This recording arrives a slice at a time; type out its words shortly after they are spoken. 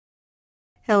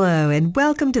Hello, and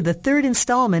welcome to the third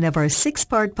installment of our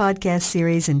 6-part podcast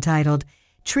series entitled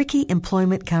Tricky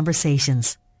Employment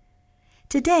Conversations.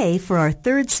 Today, for our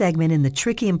third segment in the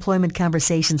Tricky Employment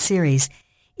Conversation series,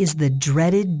 is the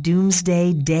dreaded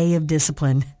doomsday day of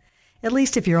discipline, at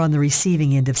least if you're on the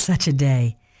receiving end of such a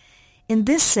day. In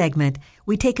this segment,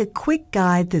 we take a quick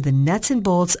guide through the nuts and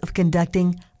bolts of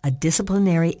conducting a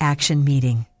disciplinary action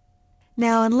meeting.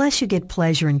 Now, unless you get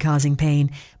pleasure in causing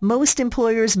pain, most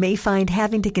employers may find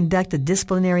having to conduct a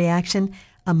disciplinary action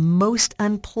a most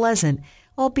unpleasant,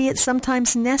 albeit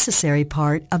sometimes necessary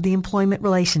part of the employment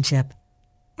relationship.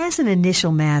 As an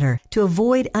initial matter, to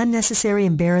avoid unnecessary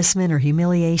embarrassment or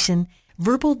humiliation,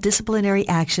 verbal disciplinary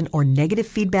action or negative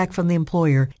feedback from the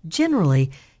employer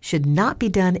generally should not be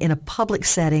done in a public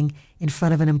setting in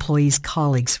front of an employee's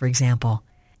colleagues, for example.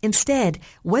 Instead,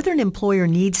 whether an employer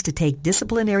needs to take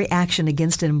disciplinary action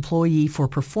against an employee for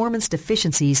performance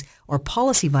deficiencies or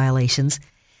policy violations,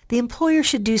 the employer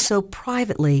should do so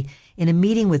privately in a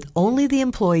meeting with only the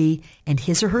employee and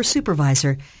his or her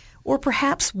supervisor, or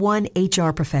perhaps one HR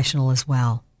professional as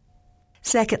well.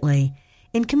 Secondly,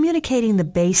 in communicating the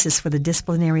basis for the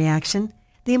disciplinary action,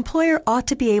 the employer ought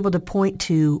to be able to point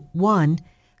to 1.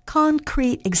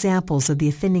 Concrete examples of the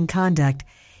offending conduct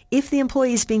if the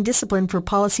employee is being disciplined for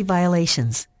policy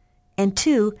violations, and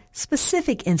 2.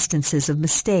 Specific instances of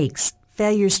mistakes,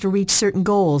 failures to reach certain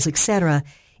goals, etc.,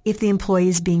 if the employee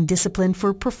is being disciplined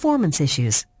for performance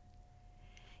issues.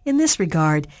 In this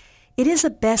regard, it is a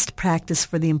best practice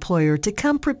for the employer to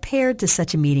come prepared to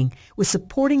such a meeting with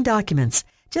supporting documents,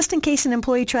 just in case an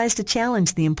employee tries to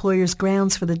challenge the employer's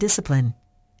grounds for the discipline.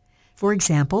 For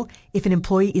example, if an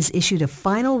employee is issued a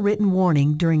final written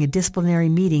warning during a disciplinary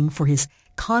meeting for his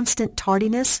constant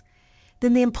tardiness,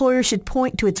 then the employer should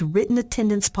point to its written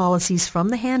attendance policies from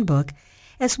the handbook,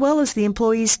 as well as the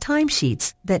employee's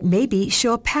timesheets that maybe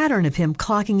show a pattern of him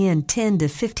clocking in 10 to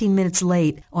 15 minutes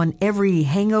late on every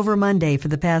hangover Monday for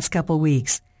the past couple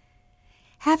weeks.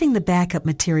 Having the backup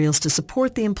materials to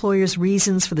support the employer's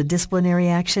reasons for the disciplinary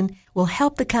action will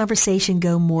help the conversation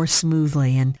go more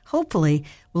smoothly and hopefully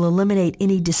will eliminate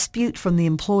any dispute from the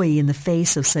employee in the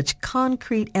face of such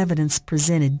concrete evidence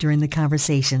presented during the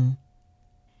conversation.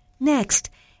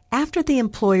 Next, after the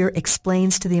employer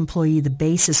explains to the employee the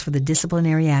basis for the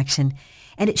disciplinary action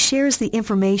and it shares the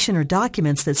information or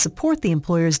documents that support the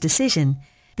employer's decision,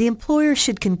 the employer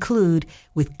should conclude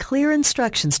with clear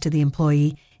instructions to the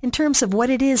employee in terms of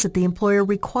what it is that the employer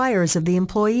requires of the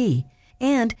employee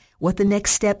and what the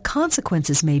next step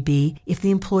consequences may be if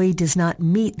the employee does not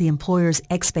meet the employer's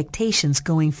expectations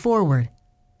going forward.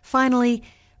 Finally,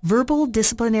 verbal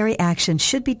disciplinary action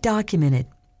should be documented,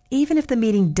 even if the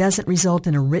meeting doesn't result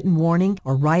in a written warning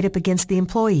or write-up against the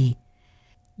employee.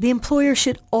 The employer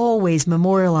should always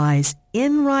memorialize,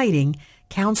 in writing,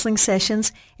 counseling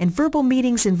sessions and verbal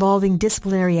meetings involving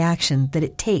disciplinary action that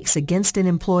it takes against an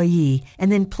employee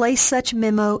and then place such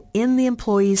memo in the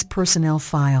employee's personnel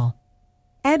file.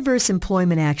 Adverse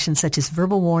employment actions such as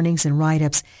verbal warnings and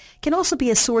write-ups can also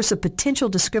be a source of potential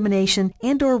discrimination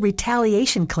and/or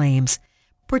retaliation claims,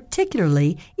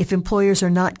 particularly if employers are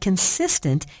not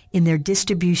consistent in their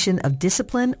distribution of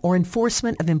discipline or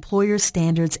enforcement of employer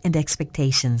standards and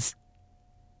expectations.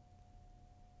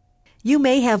 You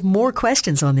may have more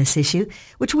questions on this issue,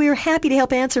 which we are happy to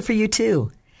help answer for you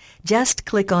too. Just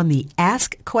click on the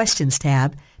Ask Questions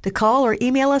tab to call or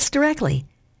email us directly.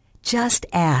 Just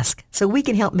ask so we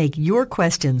can help make your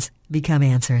questions become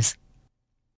answers.